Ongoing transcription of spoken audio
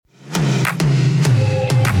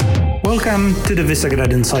Welcome to the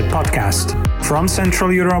Visegrad Insight podcast from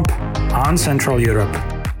Central Europe on Central Europe.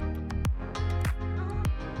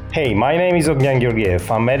 Hey, my name is Ognan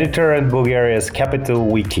Georgiev. I'm editor at Bulgaria's Capital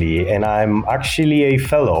Weekly, and I'm actually a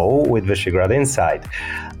fellow with Visegrad Insight.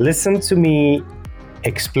 Listen to me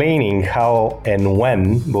explaining how and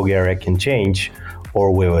when Bulgaria can change,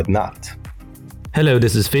 or will it not. Hello,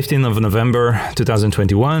 this is 15th of November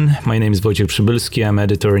 2021. My name is Wojciech Przybylski. I'm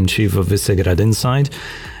editor-in-chief of Visegrad Insight.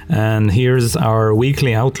 And here's our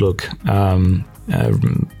weekly outlook.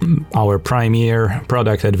 Our premier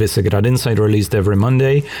product at Visegrad Insight, released every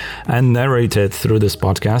Monday and narrated through this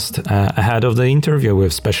podcast ahead of the interview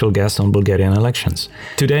with special guests on Bulgarian elections.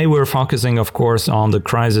 Today we're focusing, of course, on the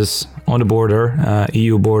crisis on the border,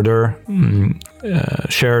 EU border,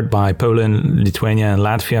 shared by Poland, Lithuania and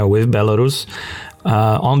Latvia with Belarus.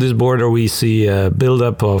 On this border we see a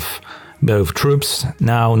buildup of both troops,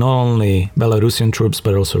 now not only Belarusian troops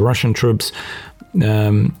but also Russian troops,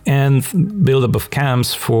 and buildup of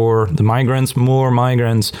camps for the migrants. More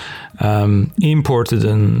migrants imported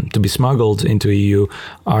and to be smuggled into EU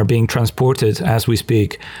are being transported as we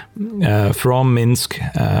speak from Minsk,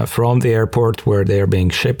 from the airport where they are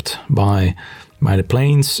being shipped by the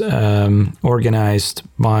planes, organized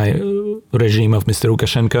by regime of Mr.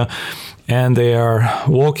 Lukashenko, and they are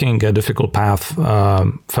walking a difficult path.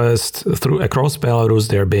 First across Belarus,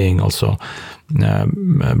 they're being also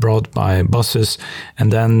brought by buses,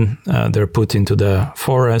 and then they're put into the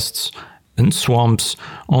forests and swamps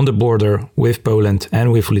on the border with Poland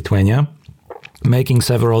and with Lithuania, making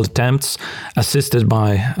several attempts, assisted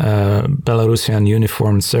by Belarusian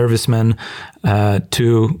uniformed servicemen,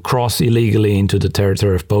 to cross illegally into the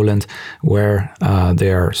territory of Poland, where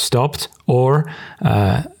they are stopped, or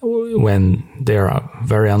when they are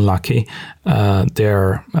very unlucky,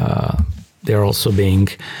 they're also being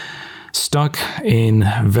stuck in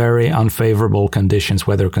very unfavorable conditions,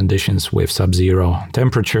 weather conditions with sub-zero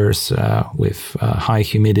temperatures, with high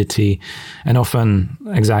humidity, and often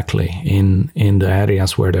exactly in the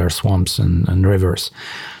areas where there are swamps and rivers.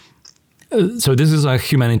 So this is a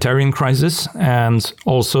humanitarian crisis, and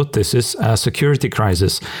also this is a security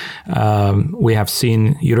crisis. We have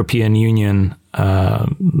seen European Union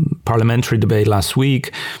parliamentary debate last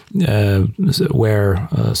week, where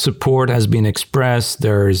support has been expressed.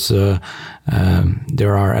 There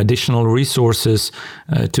are additional resources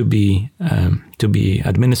to be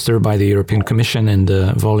administered by the European Commission in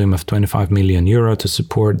the volume of 25 million euro to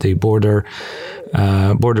support the border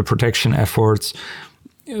protection efforts.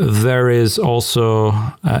 There is also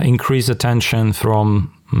increased attention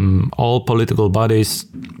from all political bodies.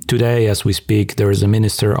 Today, as we speak, there is a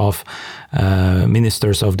Ministers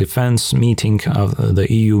of Defense meeting of the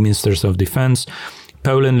EU Ministers of Defense.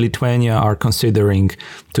 Poland and Lithuania are considering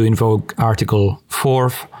to invoke Article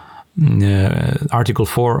 4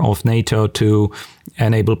 of NATO to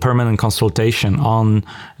enable permanent consultation on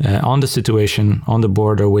the situation on the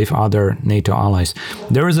border with other NATO allies.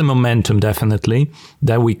 There is a momentum, definitely,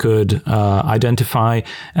 that we could identify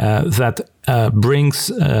that brings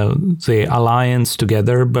the alliance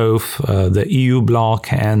together, both the EU bloc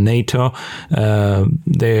and NATO.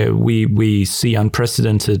 We see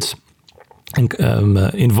unprecedented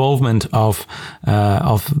involvement of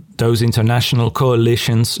those international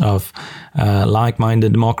coalitions of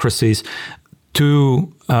like-minded democracies to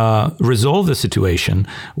resolve the situation,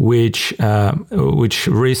 which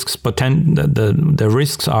risks the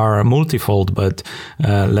risks are multifold. But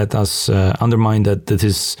let us underline that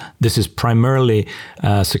this is primarily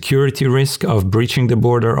a security risk of breaching the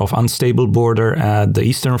border, of unstable border at the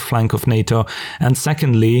eastern flank of NATO, and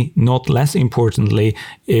secondly, not less importantly,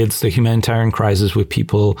 it's the humanitarian crisis with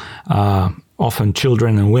people, often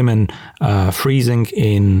children and women, freezing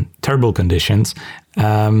in terrible conditions,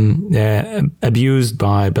 abused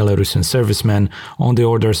by Belarusian servicemen on the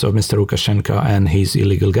orders of Mr. Lukashenko and his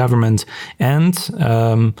illegal government, and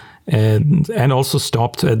also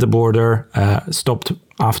stopped at the border, stopped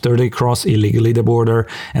after they cross illegally the border,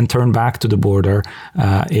 and turn back to the border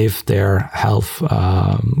if their health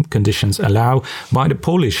conditions allow, by the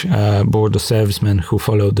Polish border servicemen who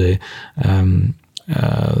followed the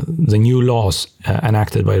new laws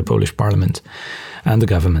enacted by the Polish parliament and the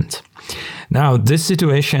government. Now, this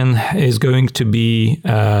situation is going to be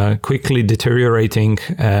quickly deteriorating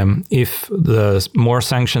if the more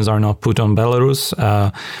sanctions are not put on Belarus.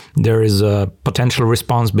 There is a potential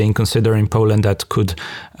response being considered in Poland that could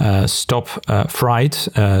stop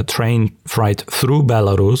train freight through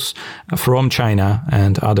Belarus from China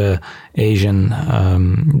and other Asian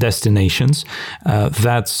destinations.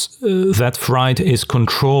 That freight is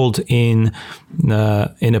controlled in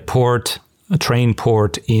a port train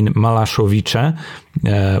port in Malaszowice,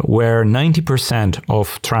 where 90%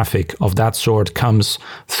 of traffic of that sort comes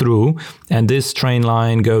through, and this train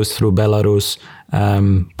line goes through Belarus.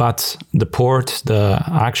 But the port, the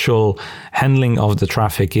actual handling of the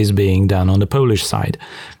traffic is being done on the Polish side.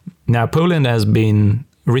 Now, Poland has been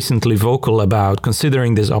recently vocal about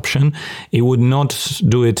considering this option. It would not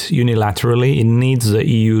do it unilaterally. It needs the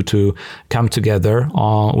EU to come together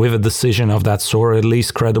with a decision of that sort, at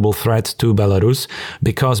least credible threat to Belarus,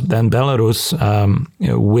 because then Belarus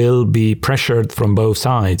will be pressured from both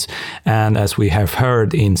sides. And as we have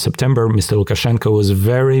heard in September, Mr. Lukashenko was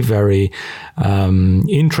very, very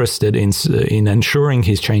interested in ensuring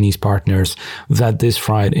his Chinese partners that this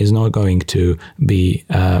fight is not going to be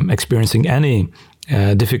experiencing any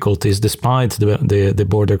difficulties despite the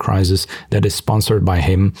border crisis that is sponsored by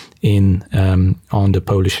him on the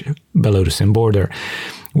Polish-Belarusian border.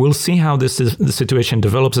 We'll see how the situation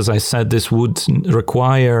develops. As I said, this would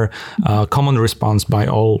require a common response by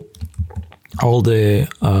all the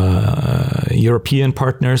European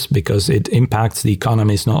partners, because it impacts the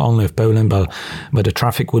economies not only of Poland, but the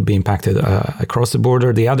traffic would be impacted across the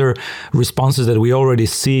border. The other responses that we already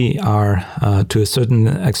see are to a certain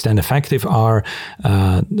extent effective are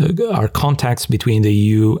contacts between the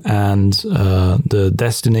EU and the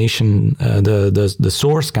destination, the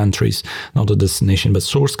source countries, not the destination, but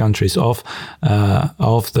source countries that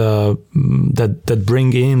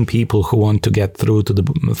bring in people who want to get through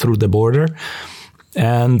the border.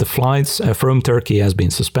 And the flights from Turkey has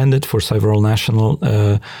been suspended for several national.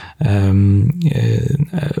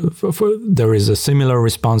 There is a similar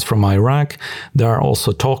response from Iraq. There are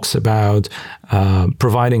also talks about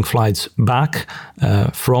providing flights back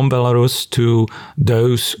from Belarus to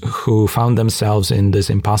those who found themselves in this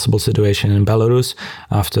impossible situation in Belarus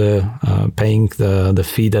after paying the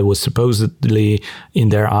fee that was supposedly, in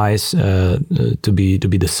their eyes, to be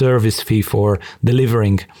the service fee for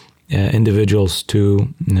delivering individuals to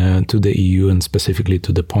the EU and specifically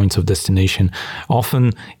to the points of destination,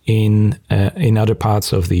 often in other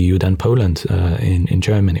parts of the EU than Poland, in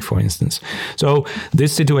Germany, for instance. So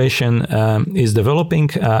this situation is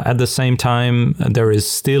developing. At the same time, there is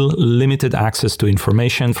still limited access to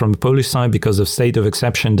information from the Polish side because of state of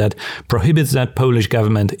exception that prohibits that. Polish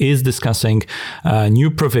government is discussing new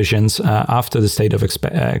provisions after the state of this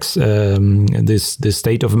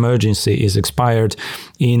state of emergency is expired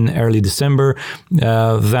in early December,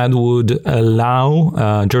 that would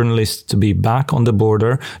allow journalists to be back on the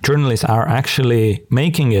border. Journalists are actually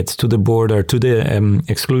making it to the border, to the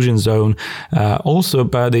exclusion zone also,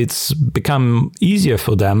 but it's become easier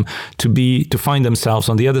for them to find themselves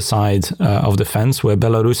on the other side of the fence, where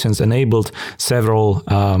Belarusians enabled several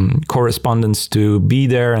correspondents to be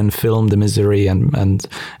there and film the misery and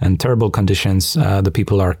terrible conditions the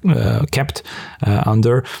people are kept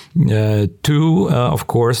under, to, of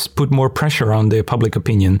course, put more pressure on the public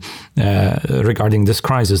opinion regarding this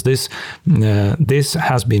crisis. This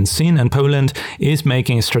has been seen, and Poland is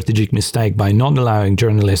making a strategic mistake by not allowing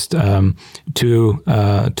journalists to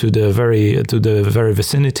the very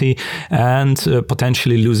vicinity, and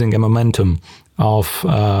potentially losing a momentum of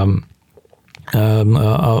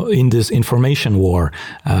in this information war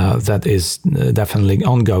that is definitely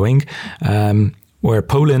ongoing, where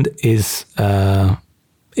Poland is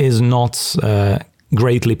not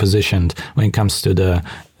greatly positioned when it comes to the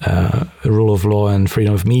rule of law and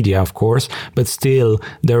freedom of media, of course, but still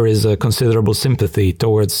there is a considerable sympathy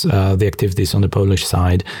towards the activities on the Polish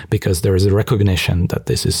side, because there is a recognition that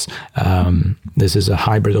this is a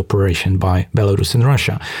hybrid operation by Belarus and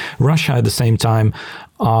Russia. Russia, at the same time,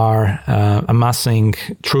 are amassing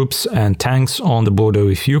troops and tanks on the border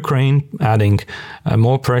with Ukraine, adding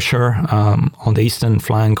more pressure on the eastern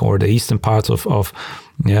flank or the eastern parts of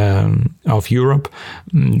Europe.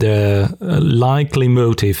 The likely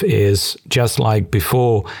motive is, just like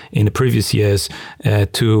before in the previous years,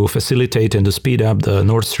 to facilitate and to speed up the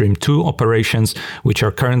Nord Stream 2 operations, which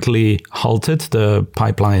are currently halted. The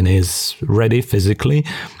pipeline is ready physically,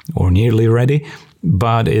 or nearly ready,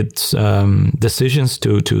 but its decisions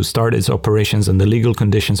to start its operations and the legal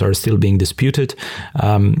conditions are still being disputed,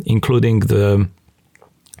 including the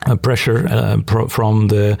pressure from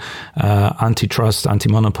the antitrust,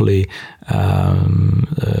 anti-monopoly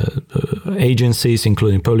agencies,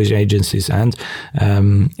 including Polish agencies, and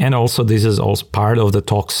also this is also part of the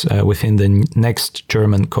talks within the next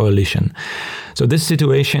German coalition. So this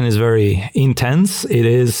situation is very intense. It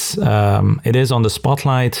is on the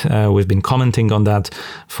spotlight. We've been commenting on that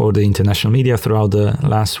for the international media throughout the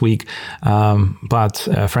last week. But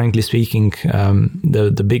frankly speaking,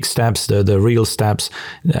 the big steps, the real steps,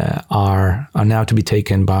 are now to be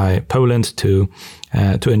taken by Poland to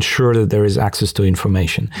ensure that there is access to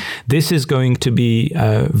information. This is going to be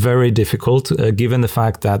very difficult, given the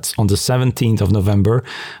fact that on the 17th of November,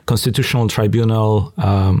 Constitutional Tribunal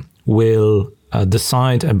will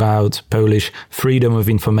decide about Polish Freedom of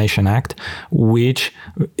Information Act, which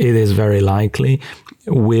it is very likely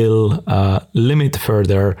will limit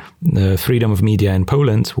further the freedom of media in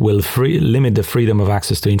Poland, will limit the freedom of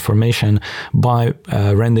access to information by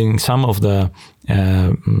rendering some of the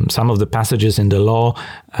passages in the law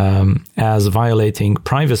as violating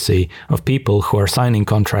privacy of people who are signing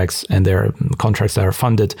contracts, and their contracts are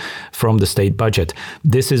funded from the state budget.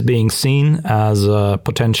 This is being seen as a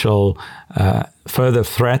potential further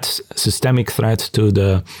threat, systemic threat to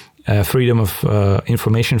the freedom of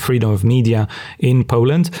information, freedom of media in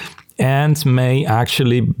Poland, and may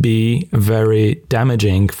actually be very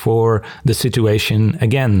damaging for the situation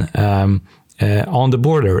again on the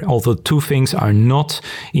border. Although two things are not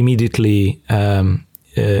immediately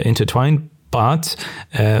intertwined, but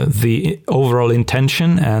the overall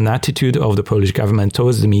intention and attitude of the Polish government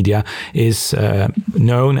towards the media is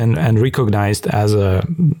known and recognized as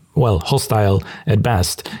hostile at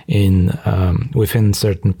best in within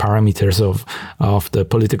certain parameters of the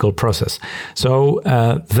political process. So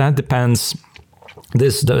that depends.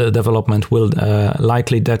 This development will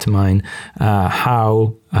likely determine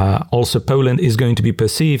how also Poland is going to be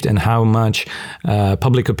perceived, and how much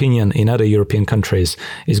public opinion in other European countries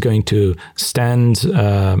is going to stand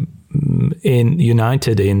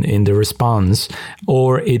united in the response,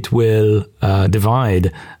 or it will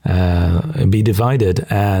be divided,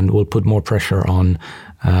 and will put more pressure on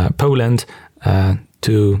Poland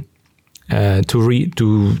to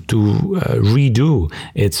redo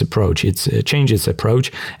its approach, change its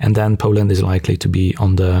approach, and then Poland is likely to be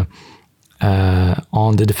on the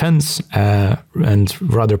defense and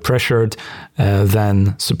rather pressured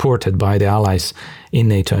than supported by the allies in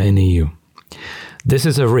NATO and EU. This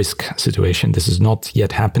is a risk situation. This is not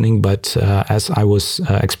yet happening, but as I was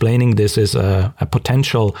explaining, this is a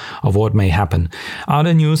potential of what may happen.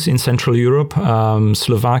 Other news in Central Europe: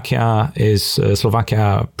 Slovakia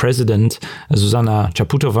President Zuzana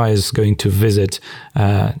Čaputová is going to visit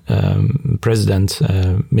President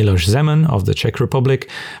Miloš Zeman of the Czech Republic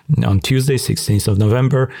on Tuesday, 16th of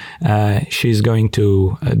November. She's going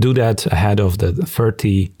to do that ahead of the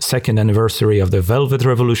 32nd anniversary of the Velvet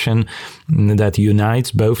Revolution that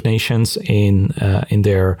unites both nations in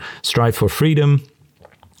their strive for freedom.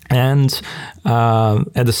 And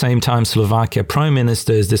at the same time, Slovakia Prime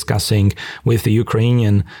Minister is discussing with the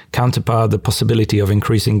Ukrainian counterpart the possibility of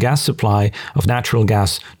increasing gas supply of natural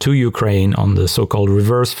gas to Ukraine on the so-called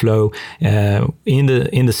reverse flow in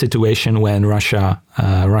the situation when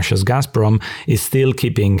Russia's Gazprom is still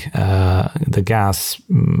keeping the gas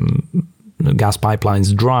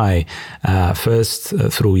pipelines dry, first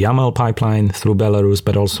through Yamal pipeline through Belarus,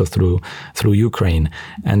 but also through Ukraine,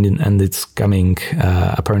 and it's coming.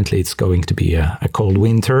 Apparently, it's going to be a cold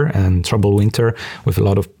winter and troubled winter with a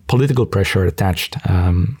lot of political pressure attached,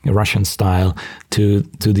 Russian style, to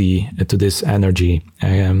this energy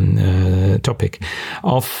topic.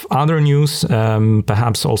 Of other news,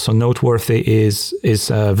 perhaps also noteworthy is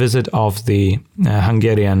a visit of the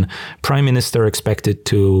Hungarian Prime Minister, expected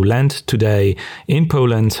to land today in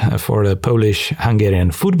Poland for a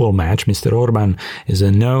Polish-Hungarian football match. Mr. Orbán is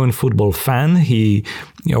a known football fan. He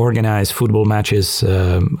organized football matches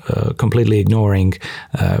completely ignoring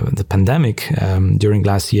the pandemic during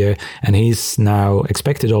last year, and he's now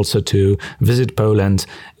expected also to visit Poland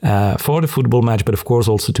for the football match, but of course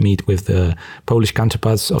also to meet with the Polish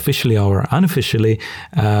counterparts, officially or unofficially,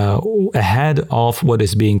 ahead of what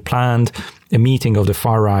is being planned, a meeting of the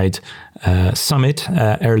far-right summit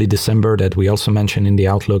early December that we also mentioned in the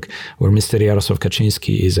Outlook, where Mr. Jarosław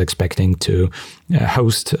Kaczyński is expecting to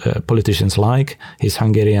host politicians like his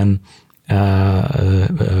Hungarian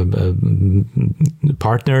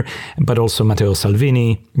partner, but also Matteo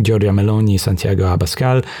Salvini, Giorgia Meloni, Santiago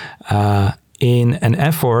Abascal, in an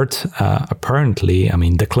effort,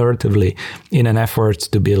 declaratively, in an effort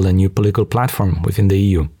to build a new political platform within the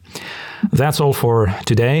EU. That's all for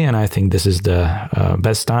today, and I think this is the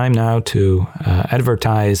best time now to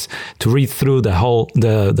advertise, to read through the whole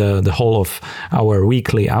of our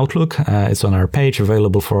weekly Outlook. It's on our page,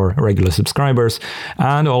 available for regular subscribers,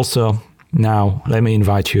 and also Now, let me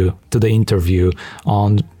invite you to the interview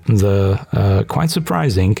on the quite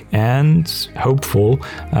surprising and hopeful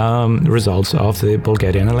results of the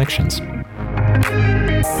Bulgarian elections.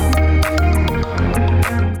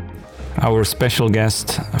 Our special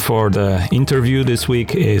guest for the interview this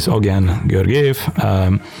week is Ogyan Georgiev.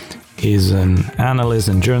 He's an analyst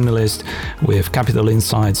and journalist with Capital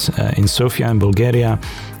Insights in Sofia in Bulgaria,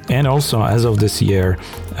 and also, as of this year,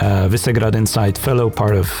 Visegrad Insight Fellow,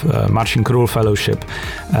 part of Marcin Krul Fellowship.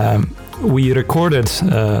 We recorded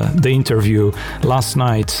the interview last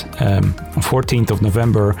night, 14th of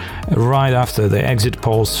November, right after the exit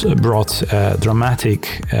polls brought a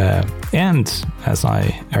dramatic and, as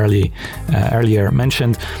I earlier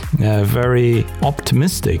mentioned, a very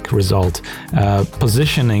optimistic result,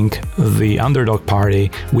 positioning the underdog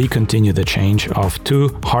party, We Continue the Change, of two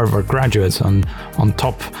Harvard graduates on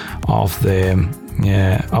top of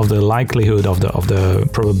the likelihood of the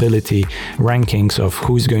probability rankings of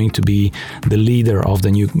who's going to be the leader of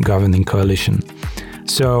the new governing coalition.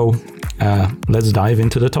 So let's dive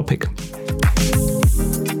into the topic.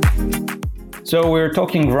 So we're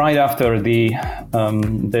talking right after the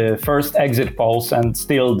first exit polls, and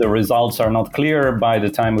still the results are not clear. By the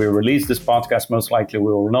time we release this podcast, most likely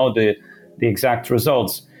we will know the exact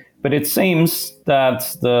results. But it seems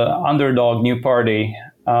that the underdog new party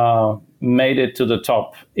made it to the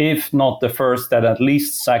top, if not the first, then at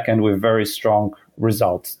least second, with very strong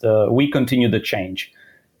results. We Continue the Change,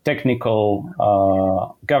 technical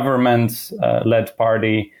government-led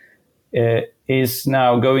party, is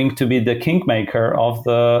now going to be the kingmaker of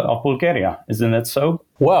Bulgaria, isn't it so?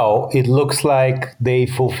 Well, it looks like they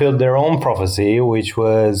fulfilled their own prophecy, which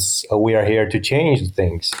was we are here to change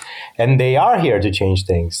things. And they are here to change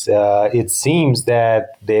things. It seems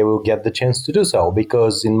that they will get the chance to do so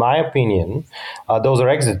because, in my opinion, those are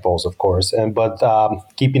exit polls, of course. But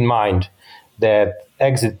keep in mind that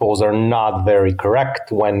exit polls are not very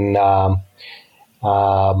correct when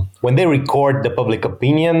they record the public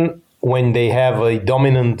opinion when they have a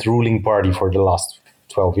dominant ruling party for the last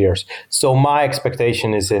 12 years. So my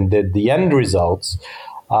expectation is that the end results,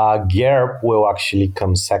 GERB will actually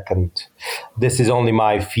come second. This is only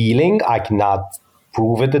my feeling. I cannot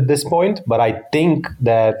prove it at this point, but I think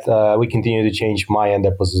that We Continue to Change my end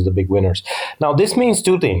up as the big winners. Now, this means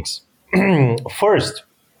two things. First,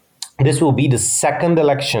 this will be the second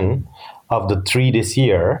election of the three this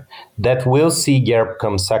year that will see GERB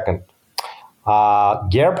come second.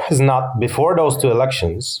 GERB has not, before those two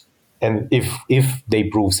elections, and if they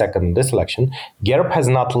prove second in this election, GERB has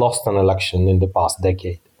not lost an election in the past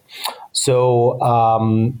decade. So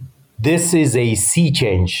this is a sea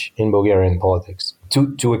change in Bulgarian politics.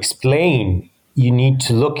 To explain, you need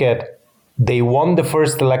to look at, they won the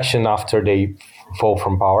first election after they fall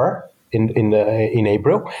from power in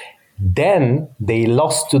April. Then they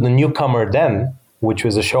lost to the newcomer then, which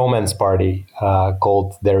was a showman's party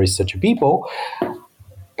called There Is Such a People.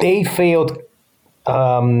 They failed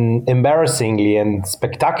embarrassingly and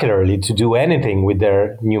spectacularly to do anything with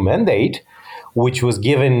their new mandate, which was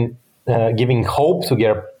giving hope to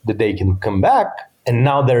GERB that they can come back. And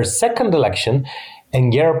now their second election,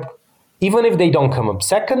 and GERB, even if they don't come up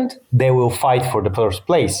second, they will fight for the first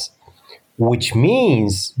place, which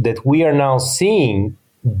means that we are now seeing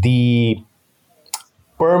the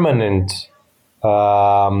permanent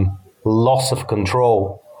loss of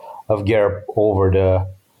control of GERB over the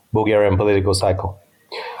Bulgarian political cycle,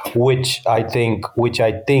 which I think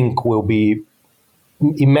will be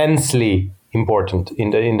immensely important in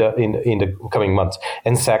the coming months.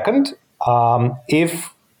 And second,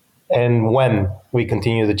 if and when We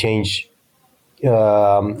Continue to Change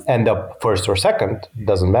end up first or second,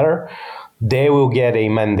 doesn't matter, they will get a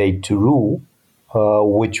mandate to rule,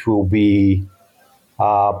 which will be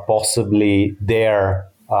possibly their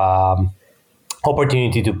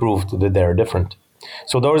opportunity to prove that they're different.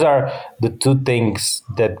 So those are the two things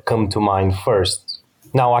that come to mind first.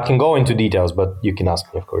 Now, I can go into details, but you can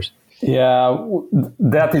ask me, of course. Yeah,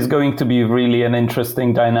 that is going to be really an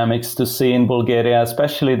interesting dynamics to see in Bulgaria,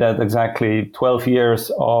 especially that exactly 12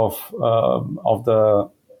 years of the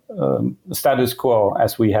status quo,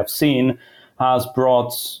 as we have seen, has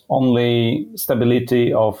brought only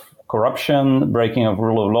stability of corruption, breaking of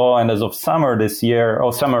rule of law, and as of summer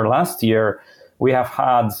last year, we have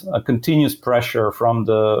had a continuous pressure from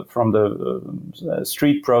the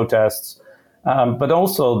street protests, but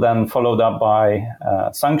also then followed up by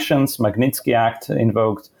sanctions, Magnitsky Act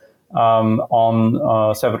invoked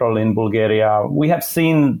on several in Bulgaria. We have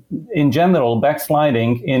seen, in general,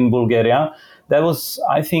 backsliding in Bulgaria. That was,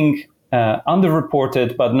 I think,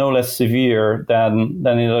 underreported, but no less severe than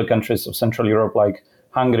in other countries of Central Europe, like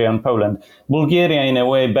Hungary and Poland. Bulgaria, in a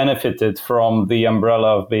way, benefited from the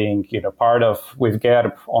umbrella of being, part of, with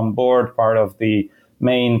GERB on board, part of the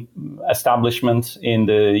main establishment in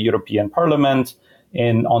the European Parliament,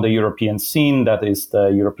 on the European scene, that is the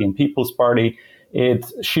European People's Party. It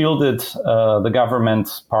shielded the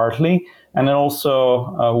government partly, and it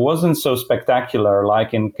also wasn't so spectacular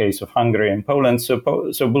like in case of Hungary and Poland. So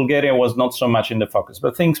Bulgaria was not so much in the focus,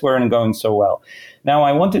 but things weren't going so well. Now,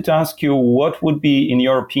 I wanted to ask you, what would be, in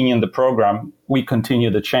your opinion, the program, We Continue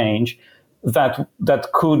the Change, that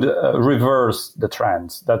could reverse the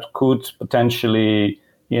trends, that could potentially,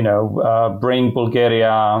 bring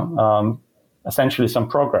Bulgaria essentially some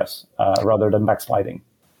progress rather than backsliding?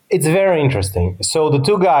 It's very interesting. So the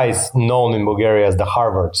two guys known in Bulgaria as the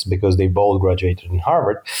Harvards, because they both graduated in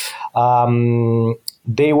Harvard,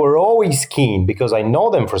 they were always keen, because I know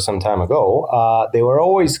them for some time ago, they were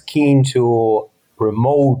always keen to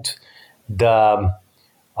promote the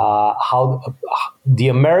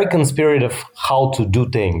American spirit of how to do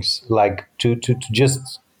things, like to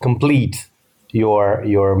just complete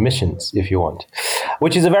your missions, if you want,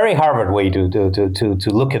 which is a very Harvard way to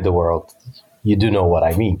look at the world. You do know what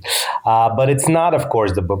I mean. But it's not, of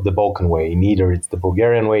course, the Balkan way. Neither it's the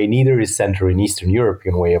Bulgarian way. Neither is Central and Eastern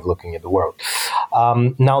European way of looking at the world.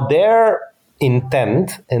 Now, their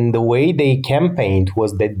intent and the way they campaigned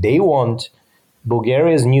was that they want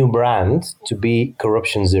Bulgaria's new brand to be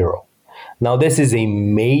corruption zero. Now, this is a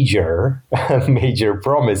major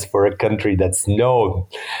promise for a country that's known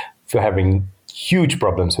for having huge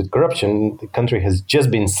problems with corruption. The country has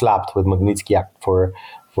just been slapped with Magnitsky Act for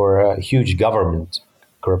huge government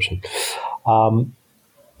corruption.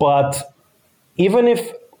 But even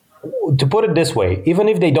if, to put it this way, even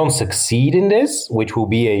if they don't succeed in this, which will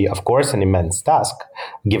be, of course, an immense task,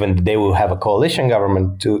 given that they will have a coalition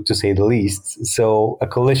government, to say the least. So a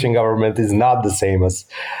coalition government is not the same as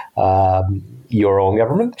your own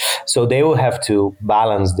government. So they will have to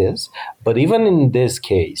balance this. But even in this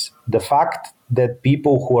case, the fact that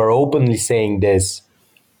people who are openly saying this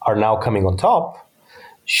are now coming on top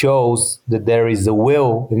shows that there is a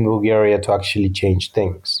will in Bulgaria to actually change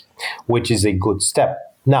things, which is a good step.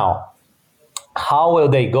 Now, how will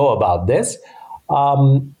they go about this?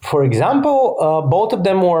 For example, both of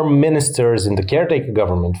them were ministers in the caretaker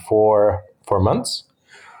government for months,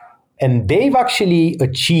 and they've actually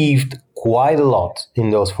achieved quite a lot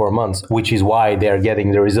in those 4 months, which is why they're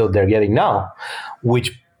getting the result they're getting now,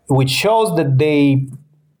 which shows that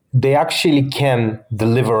they actually can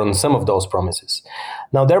deliver on some of those promises.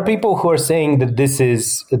 Now, there are people who are saying that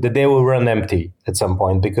that they will run empty at some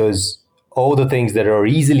point because all the things that are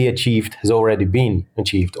easily achieved has already been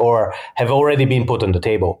achieved or have already been put on the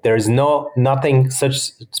table. There is nothing such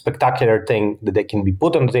spectacular thing that they can be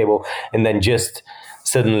put on the table and then just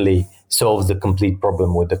suddenly solves the complete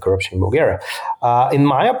problem with the corruption in Bulgaria. In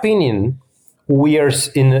my opinion, we are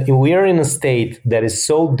in a state that is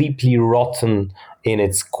so deeply rotten in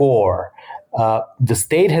its core. The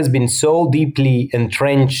state has been so deeply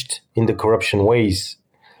entrenched in the corruption ways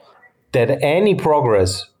that any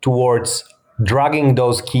progress towards dragging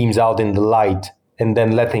those schemes out in the light and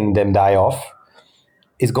then letting them die off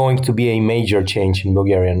is going to be a major change in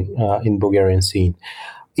Bulgarian scene.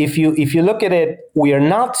 If you look at it, we are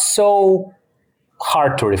not so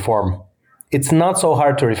hard to reform. It's not so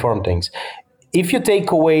hard to reform things. If you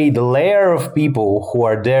take away the layer of people who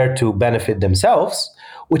are there to benefit themselves,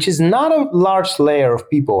 which is not a large layer of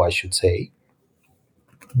people, I should say,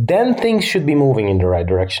 then things should be moving in the right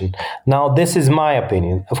direction. Now, this is my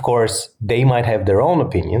opinion. Of course, they might have their own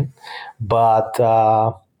opinion, but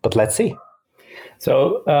let's see.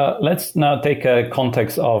 So let's now take a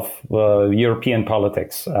context of European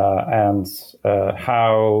politics and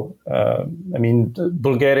how,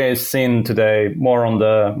 Bulgaria is seen today more on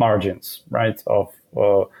the margins, right, of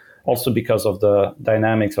also because of the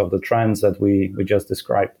dynamics of the trends that we just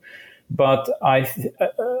described. But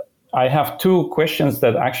I have two questions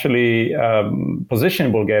that actually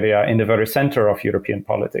position Bulgaria in the very center of European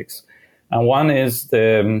politics. And one is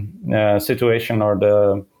the situation or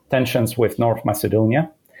the tensions with North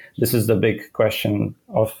Macedonia. This is the big question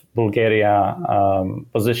of Bulgaria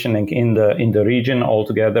positioning in the region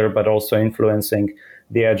altogether, but also influencing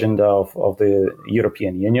the agenda of the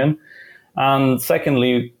European Union. And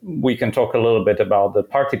secondly, we can talk a little bit about the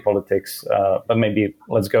party politics, but maybe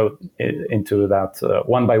let's go into that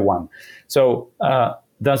one by one. So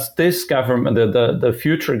does this government, the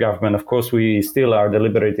future government, of course, we still are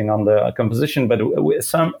deliberating on the composition, but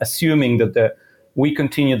assuming that We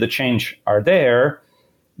Continue the Change are there,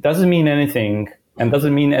 doesn't mean anything And does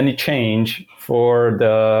it mean any change for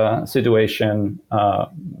the situation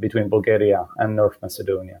between Bulgaria and North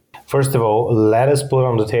Macedonia? First of all, let us put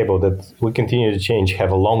on the table that we continue to change,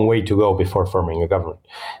 have a long way to go before forming a government.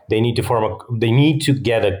 They need to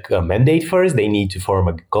get a mandate first. They need to form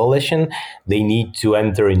a coalition. They need to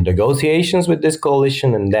enter in negotiations with this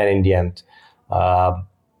coalition, and then in the end,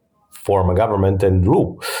 form a government and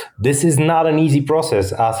rule. This is not an easy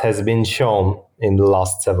process, as has been shown in the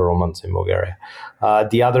last several months in Bulgaria.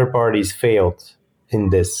 The other parties failed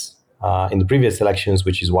in this. In the previous elections,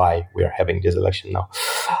 which is why we are having this election now.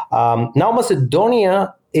 Now,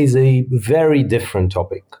 Macedonia is a very different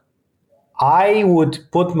topic. I would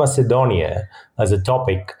put Macedonia as a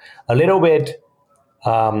topic a little bit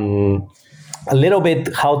how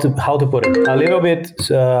to put it, a little bit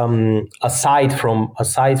aside from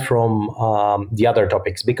the other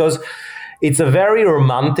topics, because it's a very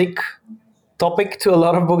romantic topic to a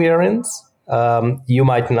lot of Bulgarians. You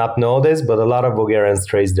might not know this, but a lot of Bulgarians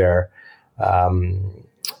trace their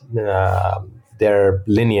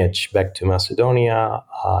lineage back to Macedonia.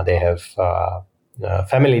 They have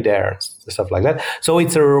family there, stuff like that. So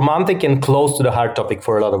it's a romantic and close to the heart topic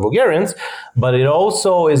for a lot of Bulgarians, but it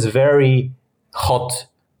also is very hot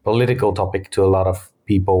political topic to a lot of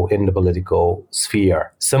people in the political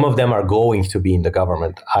sphere. Some of them are going to be in the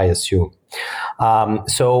government, I assume.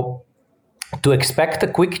 So to expect a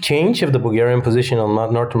quick change of the Bulgarian position on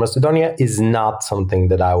North Macedonia is not something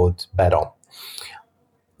that I would bet on.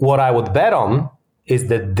 What I would bet on is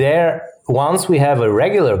that once we have a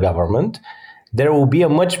regular government, there will be a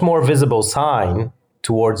much more visible sign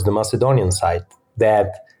towards the Macedonian side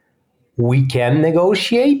that we can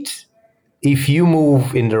negotiate if you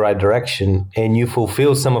move in the right direction and you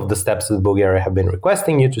fulfill some of the steps that Bulgaria have been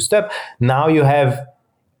requesting you to step. Now you have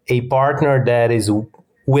a partner that is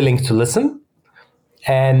willing to listen,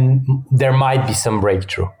 and there might be some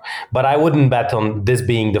breakthrough. But I wouldn't bet on this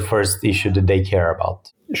being the first issue that they care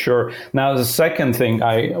about. Sure. Now, the second thing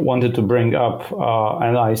I wanted to bring up,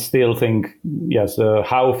 and I still think, yes,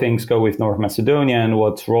 how things go with North Macedonia and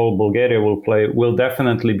what role Bulgaria will play will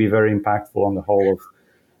definitely be very impactful on the whole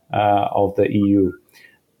of the EU.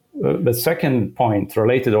 The second point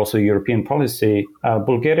related also to European policy,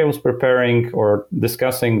 Bulgaria was preparing or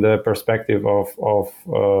discussing the perspective of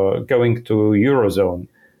going to Eurozone,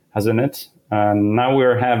 hasn't it? And now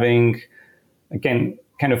we're having, again,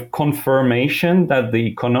 kind of confirmation that the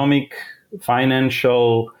economic,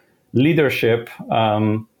 financial leadership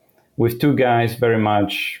with two guys very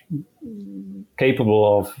much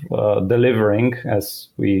capable of delivering, as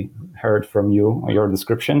we heard from you, your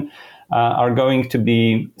description, are going to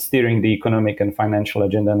be steering the economic and financial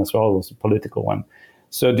agenda as well as the political one.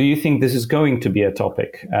 So do you think this is going to be a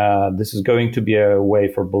topic? This is going to be a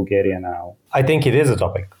way for Bulgaria now? I think it is a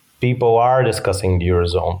topic. People are discussing the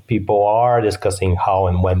Eurozone. People are discussing how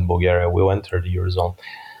and when Bulgaria will enter the Eurozone.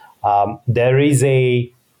 There is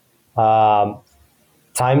a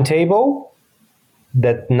timetable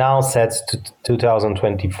that now sets to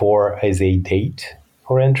 2024 as a date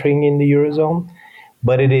for entering in the Eurozone,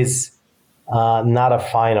 but it is not a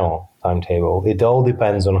final timetable. It all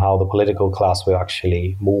depends on how the political class will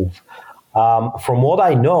actually move. From what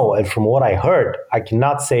I know and from what I heard, I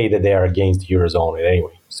cannot say that they are against the Eurozone in any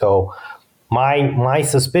way. So my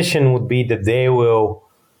suspicion would be that they will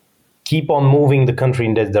keep on moving the country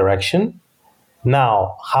in that direction.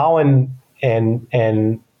 Now, how and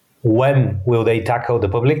when will they tackle the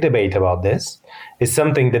public debate about this is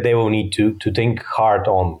something that they will need to think hard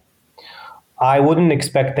on. I wouldn't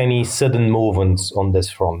expect any sudden movements on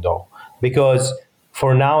this front, though, because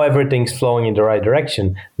for now, everything's flowing in the right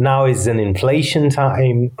direction. Now is an inflation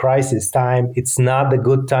time, crisis time. It's not a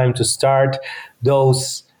good time to start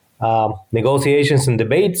those negotiations and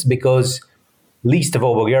debates because, least of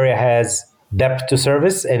all, Bulgaria has debt to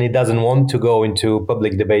service and it doesn't want to go into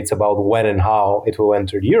public debates about when and how it will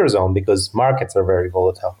enter the Eurozone because markets are very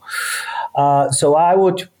volatile. So I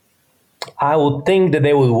would think that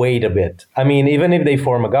they would wait a bit. I mean, even if they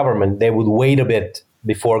form a government, they would wait a bit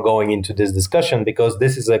before going into this discussion because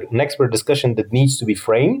this is an expert discussion that needs to be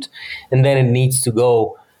framed and then it needs to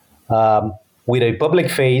go with a public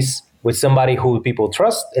face with somebody who people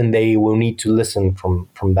trust and they will need to listen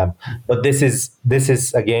from them. But this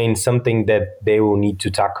is again something that they will need to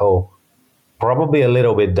tackle probably a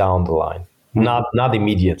little bit down the line. Not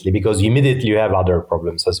immediately, because immediately you have other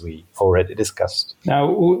problems, as we already discussed.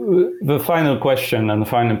 Now, the final question and the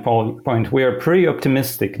final point, we are pretty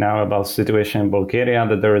optimistic now about the situation in Bulgaria,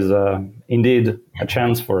 that there is indeed a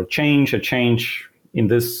chance for a change in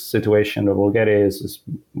this situation of Bulgaria is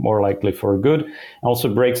more likely for good.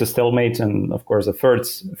 Also breaks a stalemate and, of course, a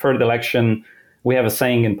third election we have a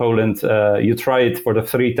saying in Poland, you try it for the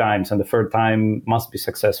 3 times and the 3rd time must be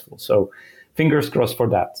successful. So fingers crossed for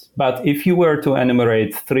that. But if you were to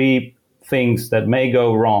enumerate 3 things that may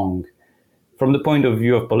go wrong from the point of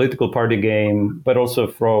view of political party game, but also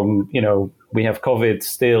from, we have COVID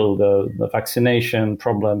still, the vaccination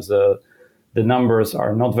problems, the numbers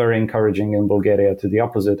are not very encouraging in Bulgaria, to the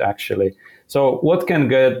opposite, actually. So what can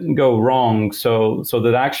go wrong so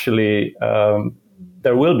that actually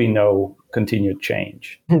there will be no continued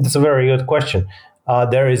change? That's a very good question.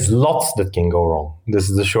 There is lots that can go wrong. This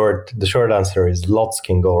is the short answer is lots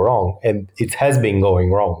can go wrong. And it has been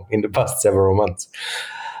going wrong in the past several months.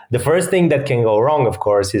 The first thing that can go wrong, of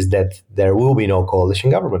course, is that there will be no coalition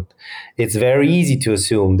government. It's very easy to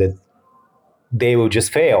assume that they will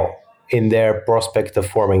just fail in their prospect of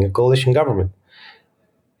forming a coalition government.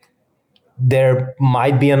 There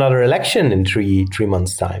might be another election in three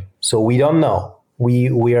months' time. So we don't know.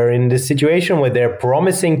 We are in this situation where they're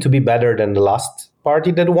promising to be better than the last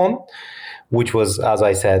party that won, which was, as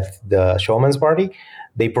I said, the Showman's Party.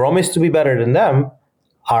 They promised to be better than them.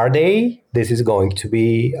 Are they? This is going to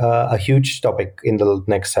be a huge topic in the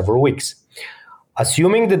next several weeks.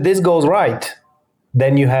 Assuming that this goes right,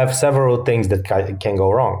 then you have several things that can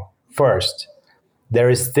go wrong. First, there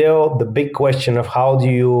is still the big question of how do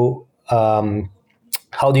you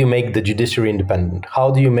make the judiciary independent?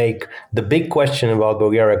 How do you make the big question about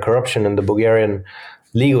Bulgaria corruption and the Bulgarian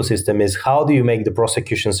legal system is how do you make the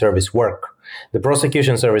prosecution service work? The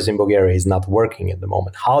prosecution service in Bulgaria is not working at the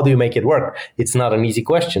moment. How do you make it work? It's not an easy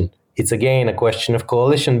question. It's again a question of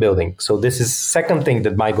coalition building. So this is second thing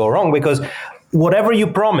that might go wrong, because whatever you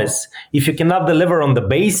promise, if you cannot deliver on the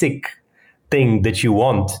basic thing that you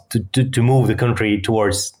want to move the country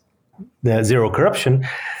towards the zero corruption,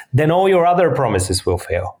 then all your other promises will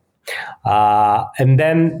fail. And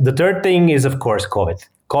then the third thing is, of course, COVID.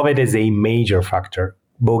 COVID is a major factor.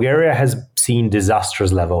 Bulgaria has seen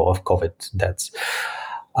disastrous level of COVID deaths.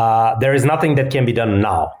 There is nothing that can be done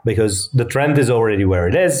now because the trend is already where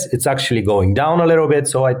it is. It's actually going down a little bit,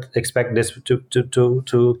 so I expect this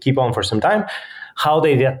to keep on for some time. How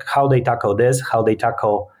they tackle this, how they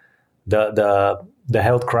tackle the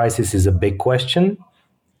health crisis is a big question.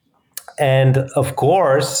 And of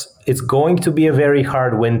course, it's going to be a very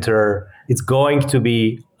hard winter. It's going to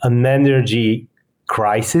be an energy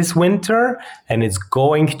crisis winter, and it's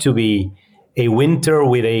going to be a winter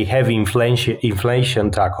with a heavy inflation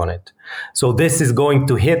attack on it. So this is going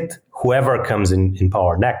to hit whoever comes in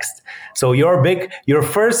power next. So your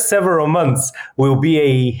first several months will be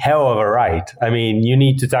a hell of a ride. I mean, you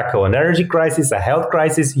need to tackle an energy crisis, a health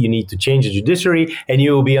crisis, you need to change the judiciary, and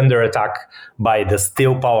you will be under attack by the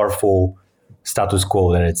still powerful status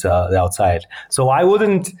quo that it's outside. So I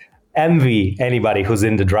wouldn't envy anybody who's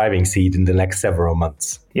in the driving seat in the next several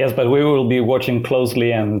months. Yes, but we will be watching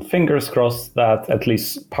closely, and fingers crossed that at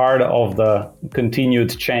least part of the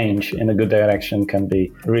continued change in a good direction can be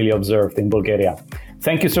really observed in Bulgaria.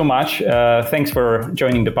 Thank you so much. Thanks for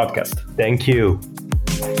joining the podcast. Thank you.